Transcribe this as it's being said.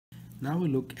Now we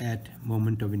look at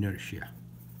moment of inertia.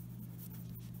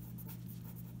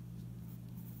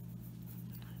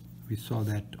 We saw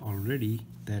that already,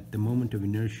 that the moment of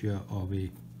inertia of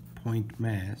a point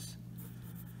mass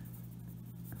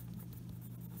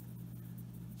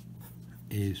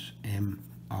is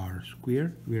mr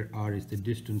squared, where r is the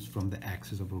distance from the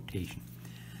axis of rotation.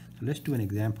 So let's do an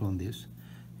example on this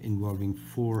involving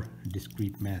 4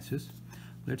 discrete masses.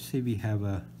 Let's say we have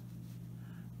a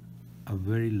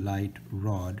very light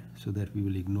rod, so that we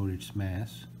will ignore its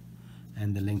mass,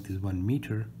 and the length is 1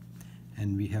 meter,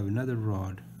 and we have another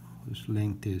rod whose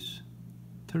length is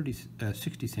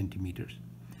 60 centimeters.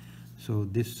 So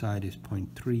this side is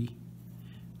 0.3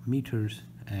 meters,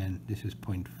 and this is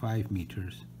 0.5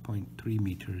 meters, 0.3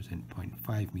 meters, and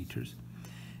 0.5 meters.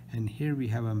 And here we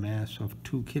have a mass of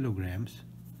 2 kilograms,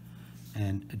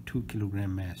 and a 2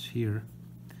 kilogram mass here,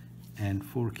 and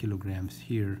 4 kilograms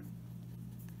here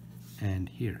and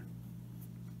here.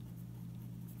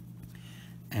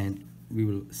 And we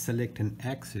will select an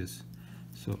axis.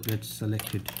 So let's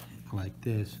select it like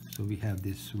this. So we have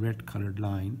this red colored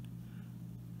line.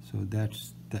 So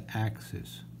that's the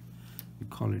axis. We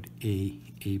call it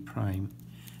A prime.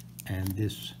 And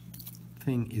this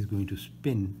thing is going to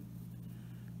spin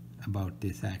about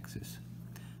this axis.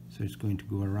 So it's going to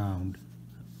go around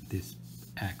this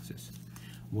axis.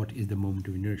 What is the moment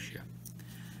of inertia?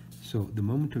 So the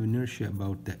moment of inertia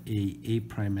about the A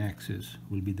prime axis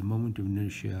will be the moment of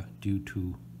inertia due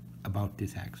to, about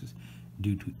this axis,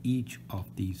 due to each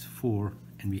of these 4,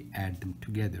 and we add them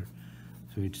together.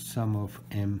 So it's sum of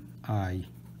mi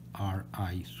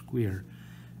ri square,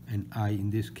 and I in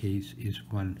this case is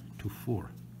 1 to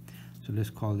 4. So let's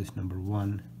call this number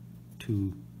 1,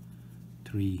 2,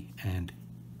 3, and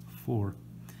 4.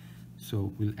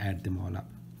 So we'll add them all up.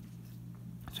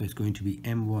 So it's going to be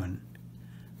m1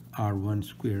 r1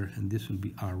 square, and this will be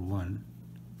r1,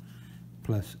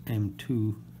 plus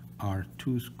m2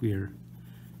 r2 square,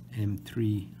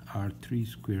 m3 r3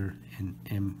 square, and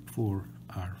m4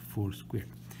 r4 square.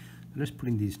 So let's put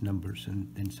in these numbers,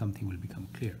 and then something will become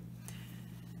clear.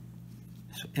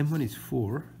 So m1 is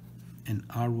 4, and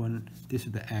r1, this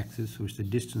is the axis, so it's the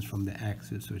distance from the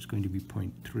axis, so it's going to be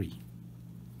 0.3.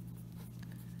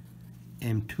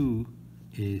 m2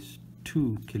 is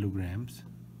 2 kilograms,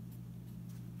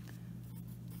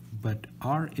 but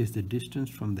r is the distance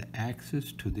from the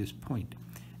axis to this point.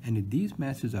 And if these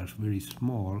masses are very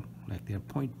small, like they are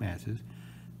point masses,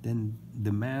 then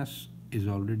the mass is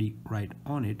already right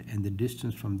on it, and the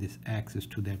distance from this axis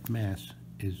to that mass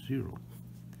is 0.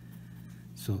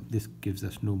 So this gives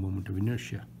us no moment of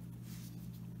inertia.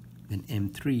 Then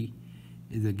m3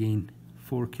 is again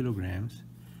 4 kilograms,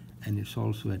 and it's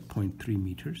also at 0.3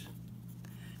 meters.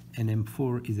 And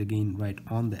m4 is again right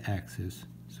on the axis,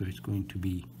 so it's going to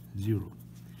be 0.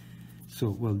 So,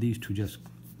 well, these two just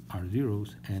are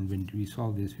zeros, and when we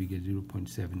solve this, we get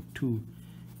 0.72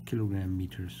 kilogram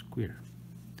meters square.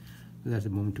 So that's the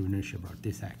moment of inertia about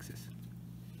this axis.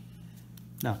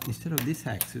 Now, instead of this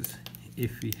axis,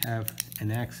 if we have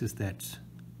an axis that's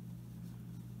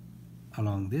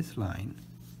along this line,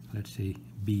 let's say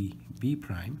B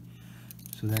prime,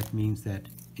 so that means that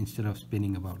instead of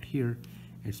spinning about here,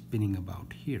 it's spinning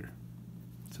about here.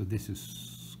 So this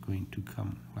is going to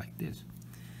come like this.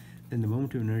 Then the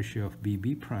moment of inertia of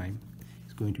B prime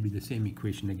is going to be the same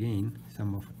equation again,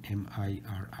 sum of mi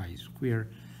ri square,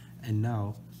 and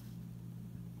now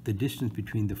the distance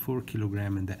between the 4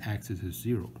 kilogram and the axis is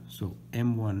 0. So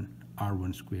m1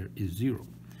 r1 square is 0.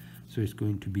 So it's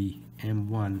going to be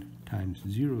m1 times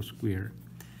 0 square,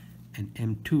 and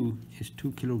m2 is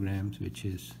 2 kilograms, which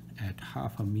is at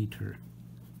half a meter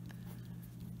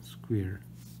square,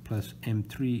 plus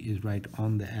m3 is right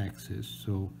on the axis,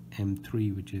 so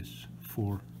m3, which is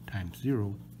 4 times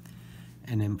 0,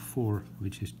 and m4,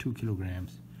 which is 2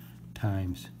 kilograms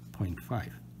times 0.5.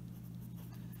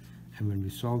 And when we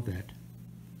solve that,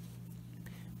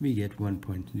 we get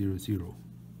 1.00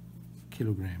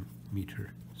 kilogram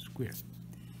meter square.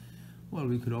 Well,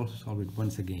 we could also solve it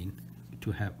once again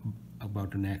to have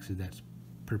about an axis that's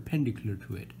perpendicular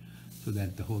to it, so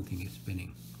that the whole thing is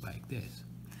spinning like this.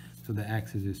 So the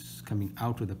axis is coming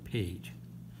out of the page,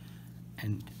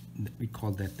 and we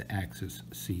call that the axis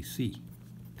CC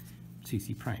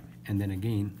prime. And then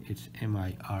again, it's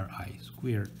mi ri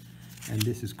square, and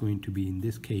this is going to be, in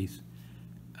this case,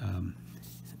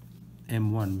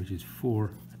 m1, which is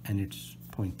 4, and it's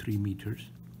 0.3 meters,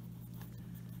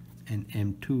 and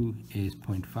m2 is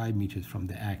 0.5 meters from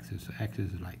the axis. The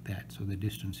axis is like that, so the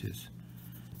distance is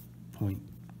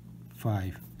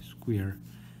 0.5 square,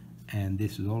 and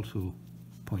this is also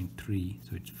 0.3,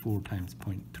 so it's 4 times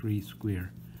 0.3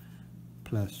 square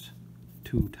plus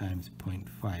 2 times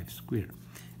 0.5 square,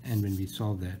 and when we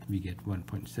solve that we get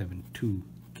 1.72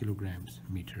 kilograms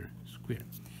meter square.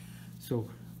 So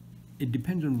it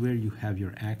depends on where you have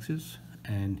your axis,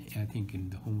 and I think in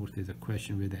the homework there's a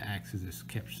question where the axis is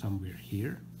kept somewhere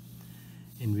here,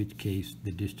 in which case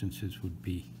the distances would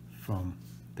be from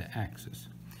the axis.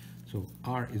 So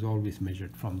R is always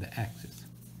measured from the axis.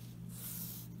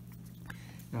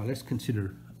 Now let's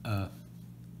consider a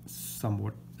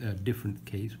somewhat different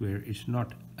case where it's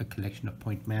not a collection of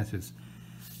point masses.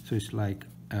 So it's like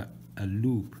a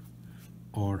loop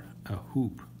or a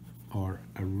hoop or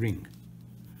a ring,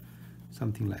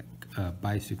 something like a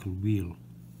bicycle wheel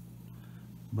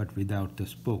but without the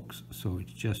spokes. So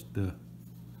it's just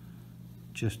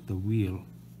the wheel,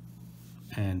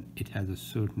 and it has a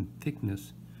certain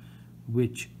thickness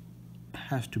which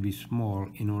has to be small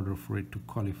in order for it to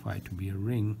qualify to be a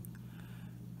ring,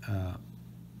 a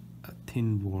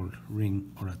thin-walled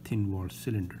ring or a thin-walled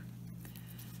cylinder.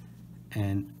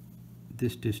 And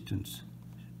this distance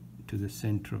to the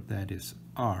center of that is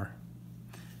R,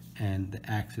 and the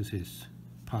axis is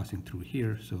passing through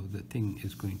here, so the thing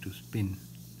is going to spin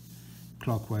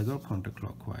clockwise or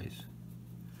counterclockwise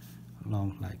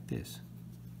along like this.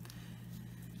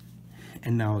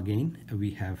 And now again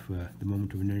we have the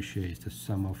moment of inertia is the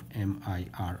sum of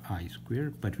MI/RI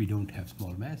squared, but we don't have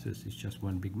small masses, it's just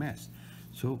one big mass.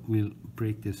 So we'll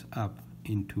break this up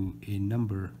into a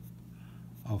number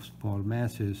of small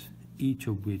masses, each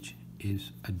of which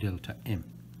is a delta M.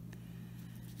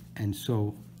 And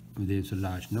so there's a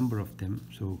large number of them,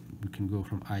 so we can go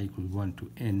from I equals 1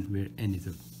 to N, where N is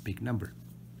a big number.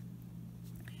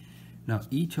 Now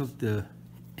each of the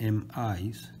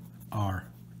MI's are,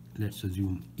 let's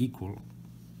assume, equal,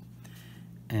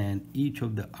 and each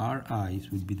of the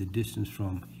RI's would be the distance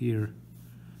from here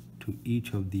to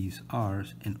each of these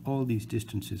R's, and all these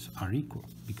distances are equal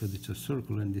because it's a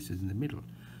circle and this is in the middle,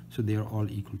 so they are all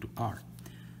equal to R.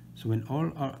 So when all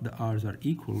the R's are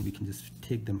equal, we can just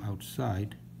take them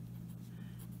outside,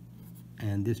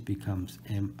 and this becomes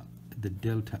the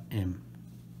delta M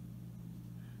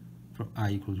from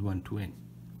I equals 1 to N.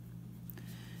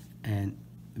 And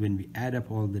when we add up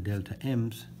all the delta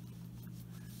M's,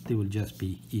 they will just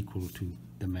be equal to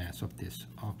the mass of this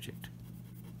object,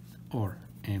 or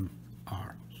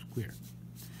mr squared.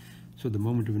 So the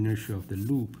moment of inertia of the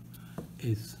loop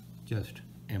is just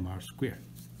mr squared.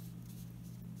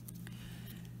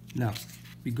 Now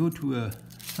we go to a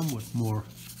somewhat more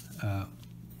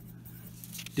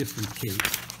different case.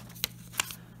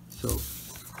 So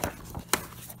let's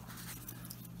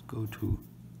go to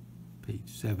page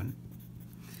 7,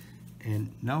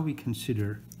 and now we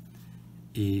consider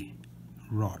a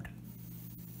rod.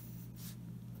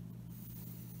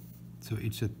 So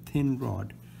it's a thin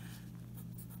rod,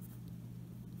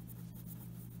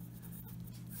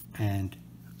 and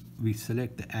we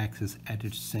select the axis at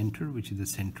its center, which is the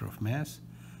center of mass.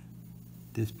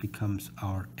 This becomes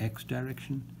our x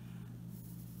direction,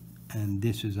 and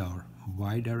this is our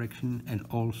y direction, and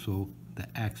also the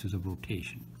axis of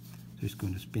rotation. So it's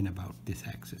going to spin about this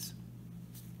axis.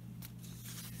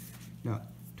 Now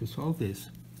to solve this,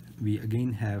 we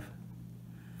again have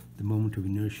the moment of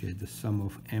inertia, the sum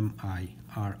of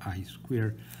MI/RI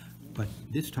squared, but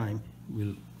this time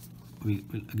we'll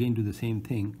again do the same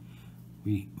thing.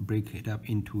 We break it up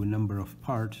into a number of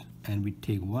parts, and we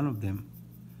take one of them,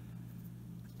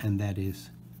 and that is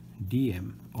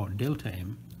dm, or delta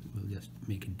M. We'll just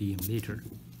make it dm later,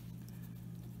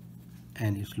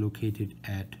 and it's located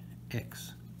at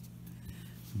x.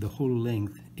 The whole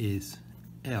length is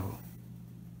L,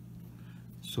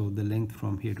 so the length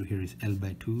from here to here is L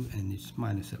by 2, and it's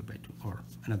minus L by 2, or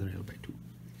another L by 2.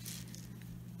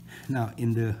 Now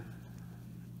in the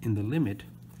limit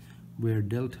where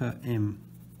delta M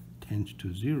tends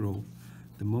to 0,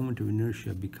 the moment of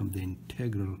inertia becomes the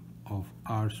integral of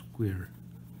r squared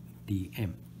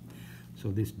dm. So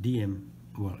this dm,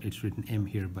 well, it's written m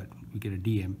here, but we get a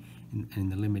dm, and in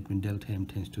the limit when delta m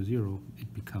tends to 0,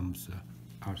 it becomes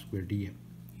r squared dm.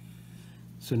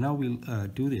 So now we'll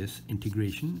do this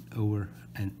integration over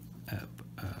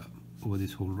over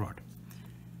this whole rod.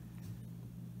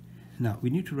 Now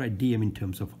we need to write dm in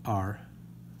terms of r,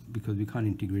 because we can't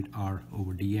integrate r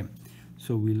over dm.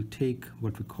 So we'll take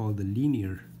what we call the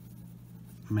linear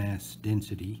mass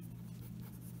density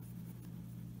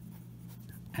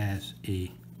as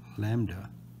a lambda.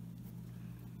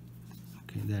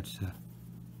 Okay, that's a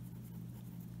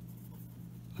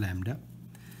lambda,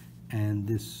 and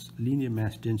this linear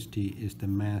mass density is the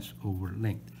mass over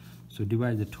length. So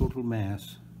divide the total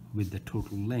mass with the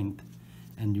total length,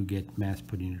 and you get mass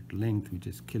per unit length, which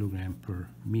is kilogram per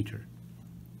meter.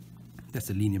 That's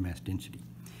the linear mass density.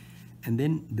 And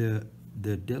then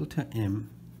the delta m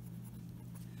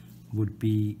would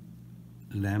be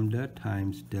lambda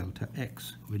times delta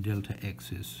x, where delta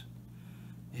x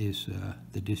is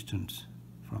the distance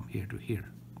from here to here.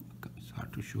 It's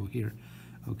hard to show here.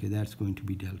 Okay, that's going to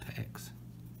be delta x.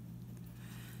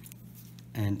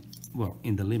 And, well,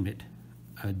 in the limit,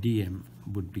 dm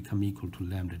would become equal to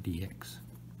lambda dx.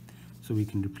 So we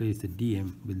can replace the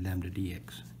dm with lambda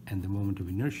dx, and the moment of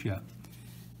inertia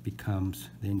becomes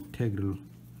the integral.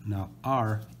 Now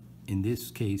r in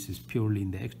this case is purely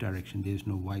in the x direction. There is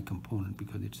no y component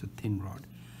because it's a thin rod.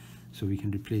 So we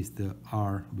can replace the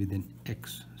r with an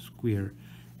x square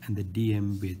and the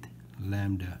dm with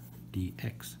lambda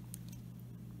dx.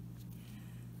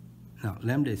 Now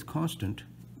lambda is constant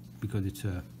because it's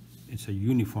a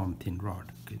uniform thin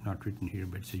rod. Okay, not written here,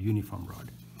 but it's a uniform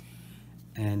rod.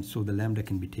 And so the lambda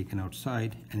can be taken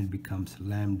outside and it becomes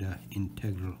lambda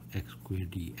integral x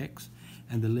squared dx,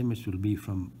 and the limits will be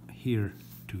from here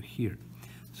to here.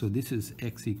 So this is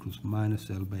x equals minus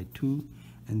L by 2,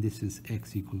 and this is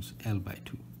x equals L by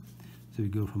 2. So we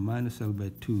go from minus L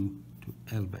by 2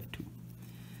 to L by 2.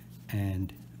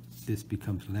 And this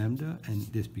becomes lambda, and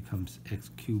this becomes x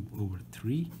cubed over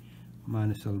 3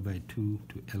 minus L by 2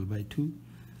 to L by 2,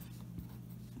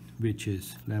 which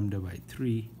is lambda by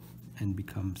 3, and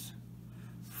becomes,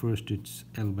 first it's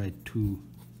L by 2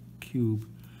 cube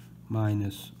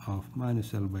minus of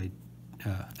minus L by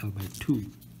 2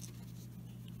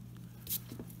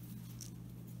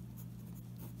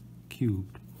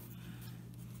 cubed,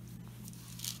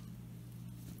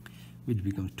 which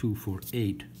becomes 2, 4,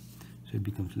 8. So it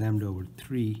becomes lambda over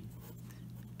 3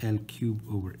 L cubed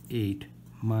over 8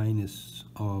 minus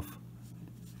of,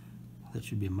 that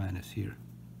should be a minus here,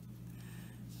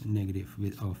 negative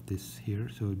of this here,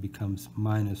 so it becomes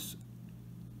minus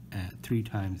 3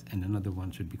 times, and another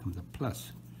one, so it becomes a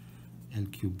plus L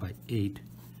cubed by 8,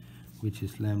 which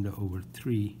is lambda over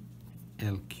 3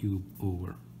 L cubed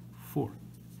over 4.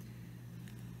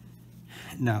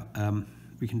 Now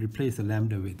we can replace the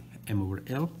lambda with m over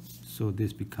L, so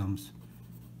this becomes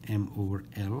m over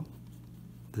L,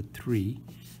 the 3,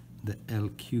 the L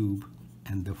cube,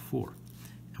 and the 4.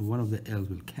 And one of the L's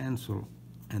will cancel,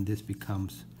 and this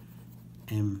becomes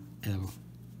ml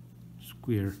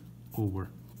squared over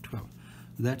 12.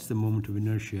 That's the moment of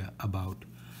inertia about,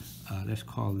 let's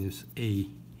call this A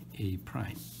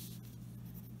prime.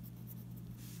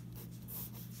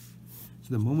 So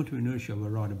the moment of inertia of a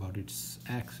rod about its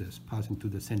axis passing through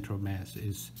the center of mass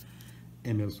is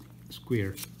ml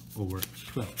squared over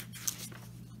 12.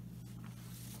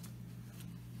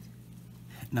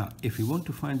 Now, if we want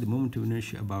to find the moment of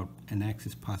inertia about an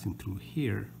axis passing through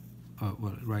here,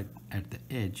 well, right at the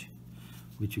edge,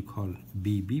 which you call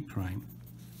BB prime,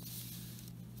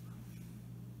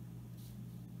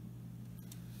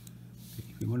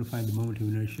 if we want to find the moment of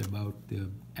inertia about the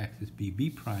axis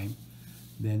BB prime,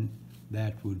 then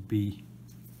that would be,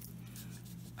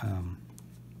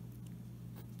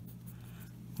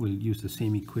 we'll use the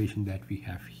same equation that we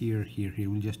have here, here, here.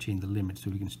 We'll just change the limits. So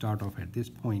we can start off at this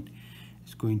point.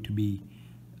 It's going to be,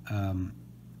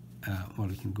 well,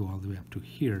 we can go all the way up to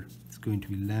here. It's going to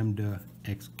be lambda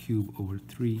x cubed over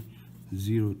 3,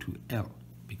 0 to L,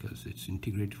 because it's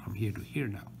integrated from here to here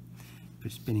now. We're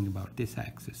spinning about this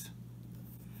axis.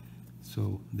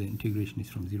 So the integration is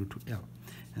from 0 to L.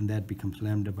 And that becomes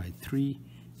lambda by 3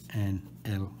 and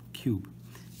L cubed.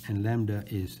 And lambda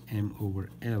is m over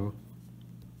L,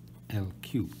 L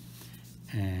cubed.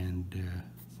 And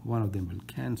one of them will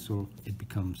cancel. It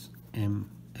becomes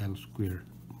ml squared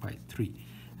by 3.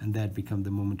 And that becomes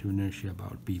the moment of inertia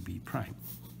about BB prime.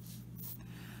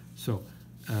 So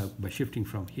by shifting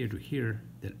from here to here,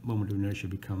 the moment of inertia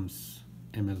becomes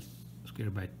ml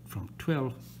squared by, from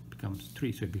 12 becomes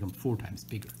 3, so it becomes 4 times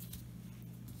bigger.